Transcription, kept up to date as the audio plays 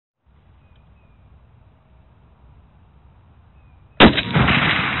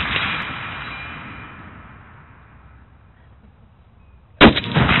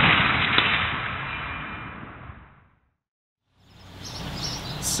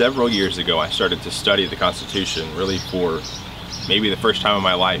several years ago, I started to study the Constitution, really for maybe the first time in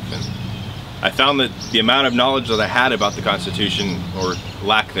my life, and I found that the amount of knowledge that I had about the Constitution, or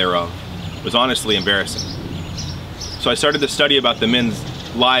lack thereof, was honestly embarrassing. So I started to study about the men's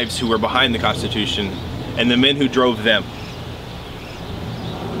lives who were behind the Constitution and the men who drove them.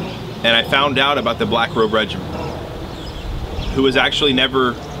 And I found out about the Black Robe Regiment, who was actually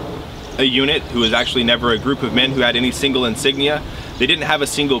never a unit, who was actually never a group of men who had any single insignia. They didn't have a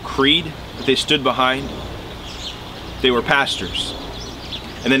single creed that they stood behind. They were pastors.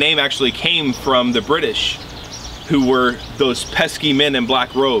 And the name actually came from the British, who were those pesky men in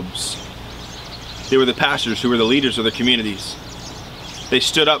black robes. They were the pastors who were the leaders of their communities. They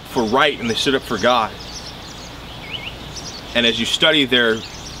stood up for right and they stood up for God. And as you study their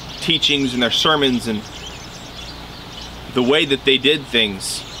teachings and their sermons and the way that they did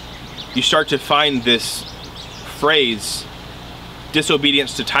things, you start to find this phrase,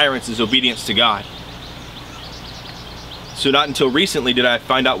 disobedience to tyrants is obedience to God. So not until recently did I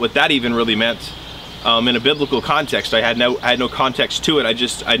find out what that even really meant in a biblical context. I had no context to it.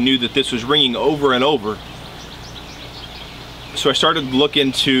 I knew that this was ringing over and over. So I started to look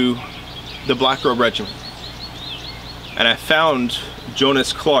into the Black Robe Regiment, and I found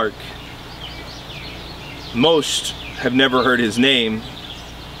Jonas Clarke. Most have never heard his name.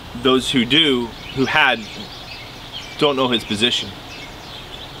 Those who do, who had, don't know his position.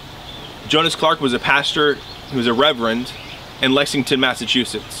 Jonas Clarke was a pastor, he was a reverend in Lexington,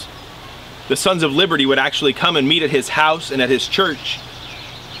 Massachusetts. The Sons of Liberty would actually come and meet at his house and at his church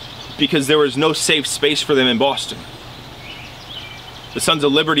because there was no safe space for them in Boston. The Sons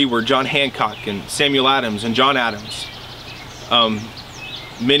of Liberty were John Hancock and Samuel Adams and John Adams.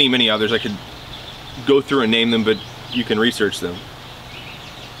 Many others. I could go through and name them, but you can research them.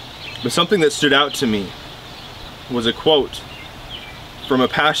 But something that stood out to me was a quote from a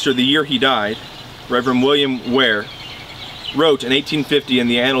pastor the year he died. Reverend William Ware wrote in 1850 in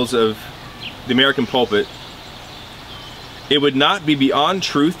the Annals of the American Pulpit, "It would not be beyond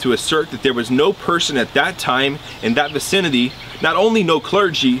truth to assert that there was no person at that time in that vicinity, not only no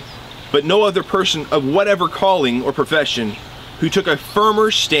clergy, but no other person of whatever calling or profession, who took a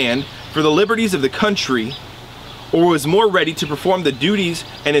firmer stand for the liberties of the country, or was more ready to perform the duties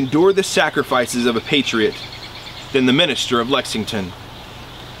and endure the sacrifices of a patriot than the minister of Lexington."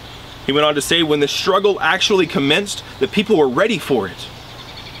 He went on to say, when the struggle actually commenced, the people were ready for it,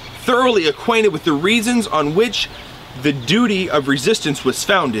 thoroughly acquainted with the reasons on which the duty of resistance was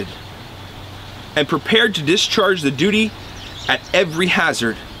founded, and prepared to discharge the duty at every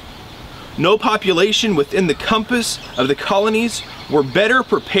hazard. No population within the compass of the colonies were better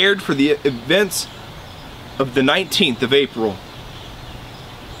prepared for the events of the 19th of April.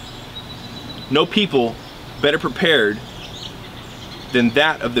 No people better prepared than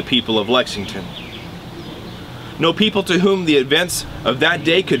that of the people of Lexington. No people to whom the events of that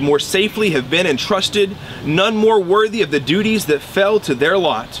day could more safely have been entrusted, none more worthy of the duties that fell to their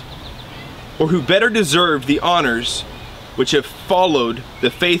lot, or who better deserved the honors which have followed the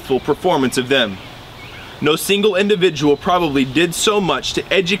faithful performance of them. No single individual probably did so much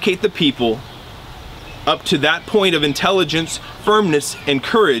to educate the people up to that point of intelligence, firmness, and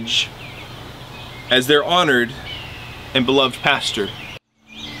courage as their honored and beloved pastor.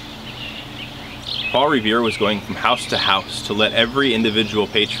 Paul Revere was going from house to house to let every individual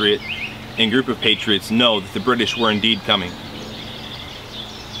patriot and group of patriots know that the British were indeed coming.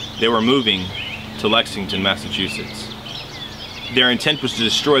 They were moving to Lexington, Massachusetts. Their intent was to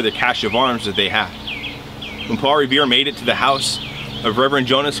destroy the cache of arms that they had. When Paul Revere made it to the house of Reverend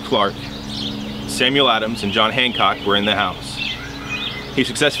Jonas Clarke, Samuel Adams and John Hancock were in the house. He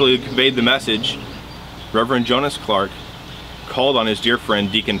successfully conveyed the message. Reverend Jonas Clarke called on his dear friend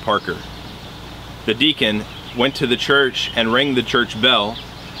Deacon Parker. The deacon went to the church and rang the church bell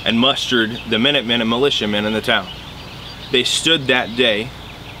and mustered the Minutemen and militiamen in the town. They stood that day,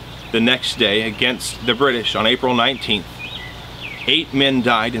 the next day, against the British on April 19th. 8 men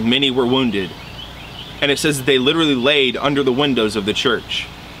died and many were wounded. And it says that they literally laid under the windows of the church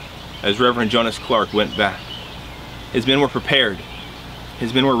as Reverend Jonas Clarke went back. His men were prepared.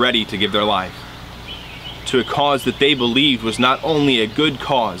 His men were ready to give their life to a cause that they believed was not only a good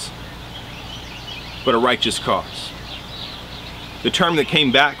cause, but a righteous cause. The term that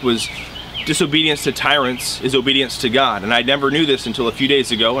came back was disobedience to tyrants is obedience to God. And I never knew this until a few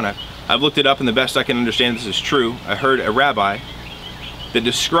days ago, and I've looked it up, and the best I can understand this is true. I heard a rabbi that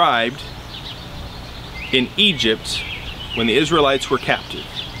described in Egypt when the Israelites were captive,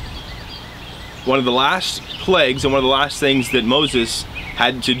 one of the last plagues and one of the last things that Moses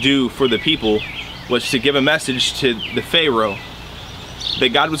had to do for the people was to give a message to the Pharaoh that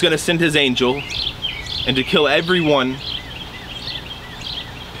God was going to send his angel and to kill everyone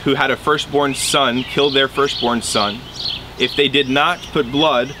who had a firstborn son, kill their firstborn son, if they did not put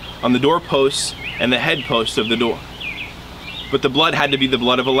blood on the doorposts and the headposts of the door. But the blood had to be the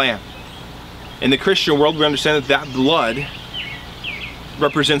blood of a lamb. In the Christian world, we understand that that blood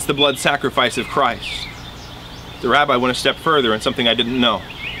represents the blood sacrifice of Christ. The rabbi went a step further in something I didn't know.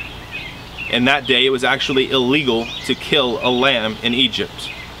 In that day, it was actually illegal to kill a lamb in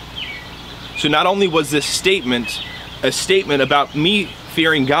Egypt. So not only was this statement a statement about me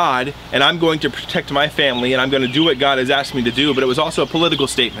fearing God, and I'm going to protect my family, and I'm going to do what God has asked me to do, but it was also a political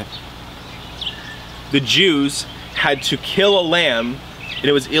statement. The Jews had to kill a lamb, and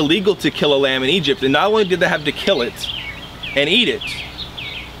it was illegal to kill a lamb in Egypt. And not only did they have to kill it and eat it,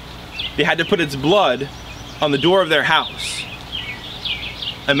 they had to put its blood on the door of their house.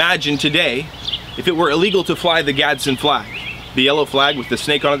 Imagine today if it were illegal to fly the Gadsden flag, the yellow flag with the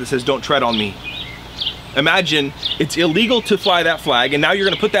snake on it that says, "Don't tread on me." Imagine it's illegal to fly that flag, and now you're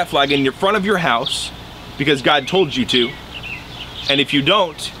going to put that flag in your front of your house because God told you to. And if you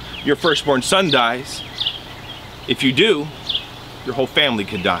don't, your firstborn son dies. If you do, your whole family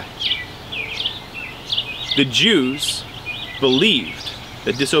could die. The Jews believed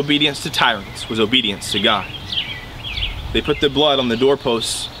that disobedience to tyrants was obedience to God. They put the blood on the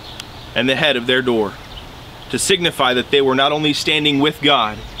doorposts and the head of their door to signify that they were not only standing with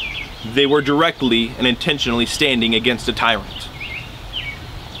God, they were directly and intentionally standing against a tyrant.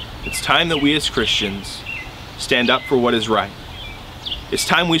 It's time that we as Christians stand up for what is right. It's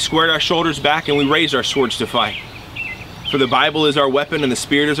time we squared our shoulders back and we raised our swords to fight. For the Bible is our weapon and the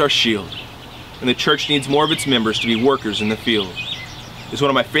Spirit is our shield. And the church needs more of its members to be workers in the field. It's one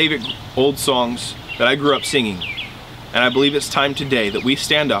of my favorite old songs that I grew up singing. And I believe it's time today that we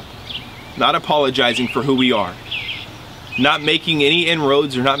stand up, not apologizing for who we are, not making any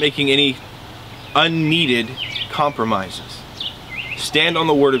inroads or not making any unneeded compromises. Stand on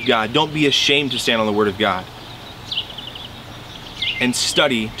the Word of God. Don't be ashamed to stand on the Word of God. And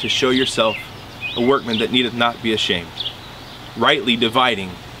study to show yourself a workman that needeth not be ashamed, rightly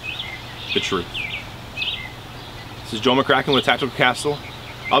dividing the truth. This is Joel McCracken with Tactical Castle.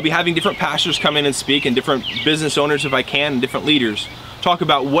 I'll be having different pastors come in and speak, and different business owners if I can, and different leaders talk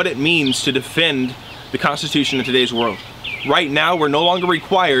about what it means to defend the Constitution in today's world. Right now, we're no longer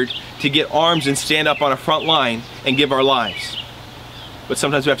required to get arms and stand up on a front line and give our lives. But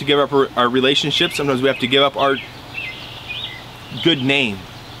sometimes we have to give up our relationships, sometimes we have to give up our good name,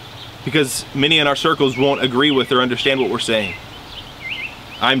 because many in our circles won't agree with or understand what we're saying.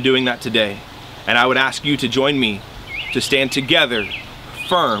 I'm doing that today, and I would ask you to join me to stand together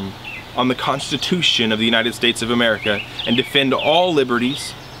firm on the Constitution of the United States of America and defend all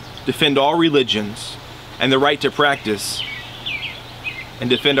liberties, defend all religions, and the right to practice and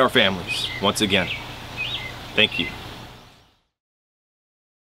defend our families once again. Thank you.